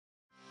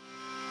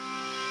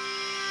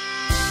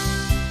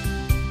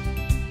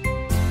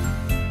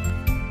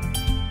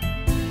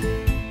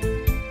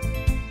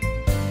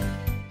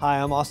Hi,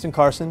 I'm Austin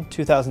Carson,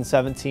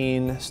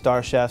 2017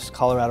 Star Chef's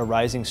Colorado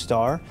Rising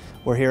Star.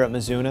 We're here at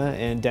Mizuna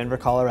in Denver,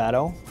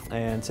 Colorado,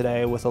 and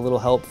today with a little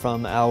help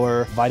from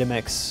our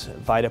Vitamix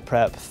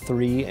Vita-Prep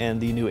 3 and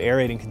the new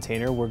aerating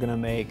container, we're gonna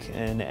make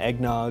an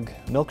eggnog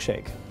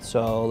milkshake.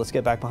 So let's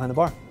get back behind the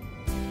bar.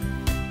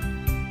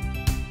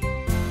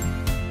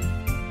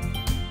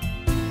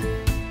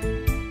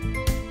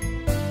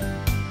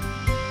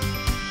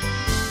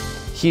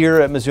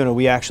 Here at Mizuna,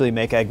 we actually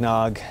make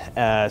eggnog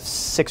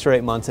 6 or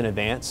 8 months in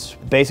advance.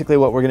 Basically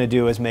what we're gonna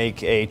do is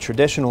make a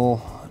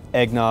traditional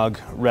eggnog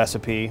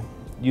recipe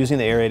using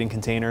the aerating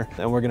container,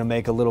 and we're gonna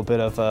make a little bit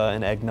of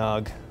an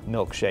eggnog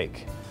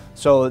milkshake.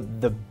 So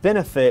the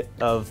benefit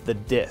of the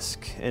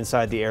disc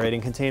inside the aerating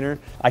container,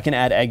 I can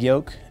add egg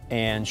yolk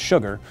and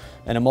sugar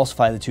and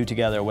emulsify the two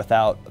together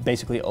without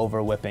basically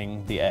over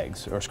whipping the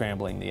eggs or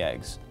scrambling the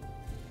eggs.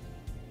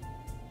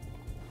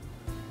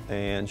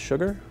 And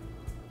sugar.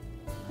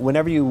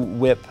 Whenever you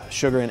whip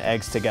sugar and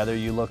eggs together,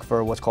 you look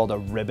for what's called a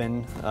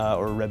ribbon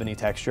or ribbony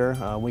texture.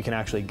 We can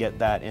actually get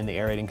that in the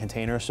aerating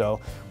container, so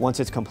once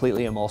it's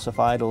completely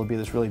emulsified, it'll be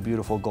this really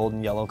beautiful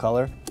golden yellow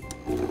color.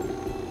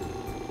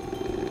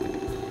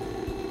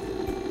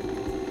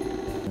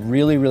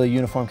 Really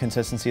uniform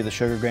consistency. The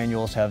sugar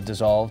granules have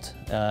dissolved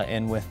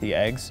in with the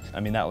eggs.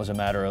 I mean, that was a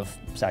matter of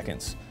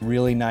seconds.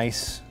 Really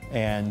nice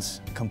and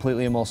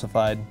completely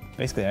emulsified,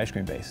 basically ice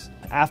cream base.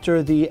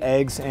 After the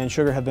eggs and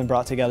sugar have been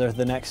brought together,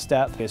 the next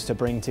step is to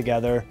bring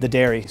together the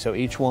dairy. So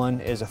each one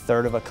is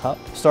 1/3 of a cup.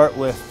 Start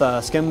with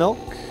skim milk,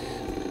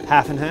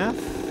 half and half,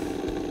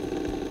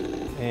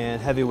 and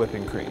heavy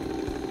whipping cream.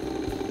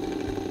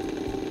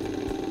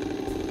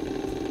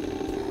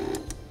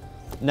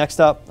 Next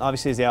up,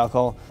 obviously, is the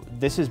alcohol.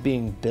 This is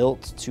being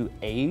built to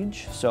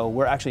age, so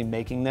we're actually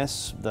making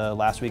this the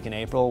last week in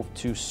April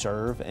to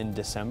serve in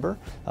December.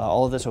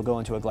 All of this will go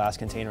into a glass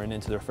container and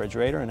into the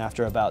refrigerator, and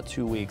after about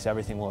 2 weeks,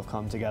 everything will have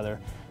come together,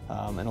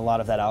 and a lot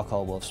of that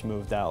alcohol will have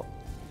smoothed out.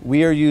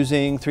 We are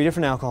using 3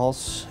 different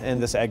alcohols in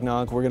this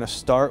eggnog. We're gonna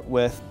start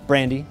with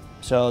brandy.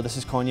 So this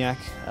is cognac,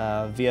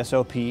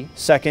 VSOP.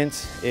 Second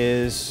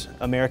is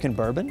American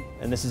bourbon,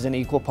 and this is in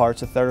equal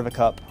parts, 1/3 of a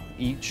cup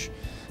each.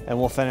 And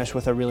we'll finish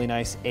with a really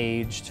nice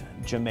aged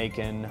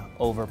Jamaican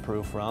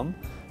overproof rum.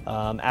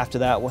 After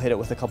that, we'll hit it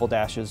with a couple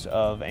dashes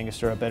of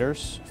Angostura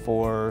bitters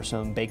for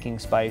some baking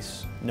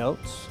spice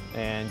notes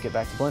and get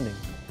back to blending.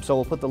 So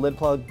we'll put the lid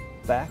plug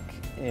back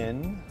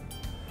in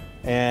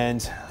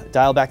and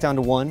dial back down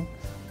to 1,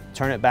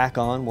 turn it back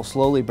on. We'll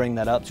slowly bring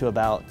that up to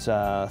about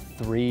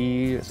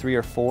 3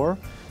 or 4,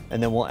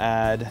 and then we'll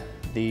add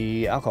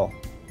the alcohol.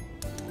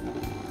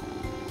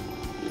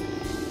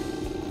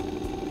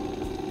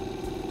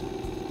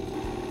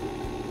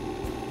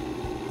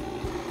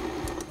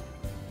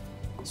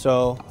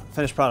 So,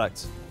 finished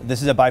product.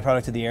 This is a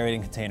byproduct of the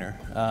aerating container.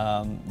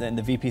 And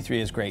the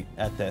VP3 is great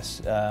at this.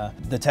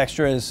 The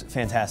texture is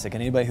fantastic,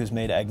 and anybody who's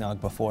made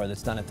eggnog before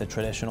that's done it the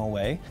traditional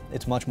way,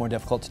 it's much more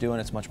difficult to do and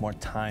it's much more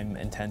time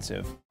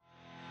intensive.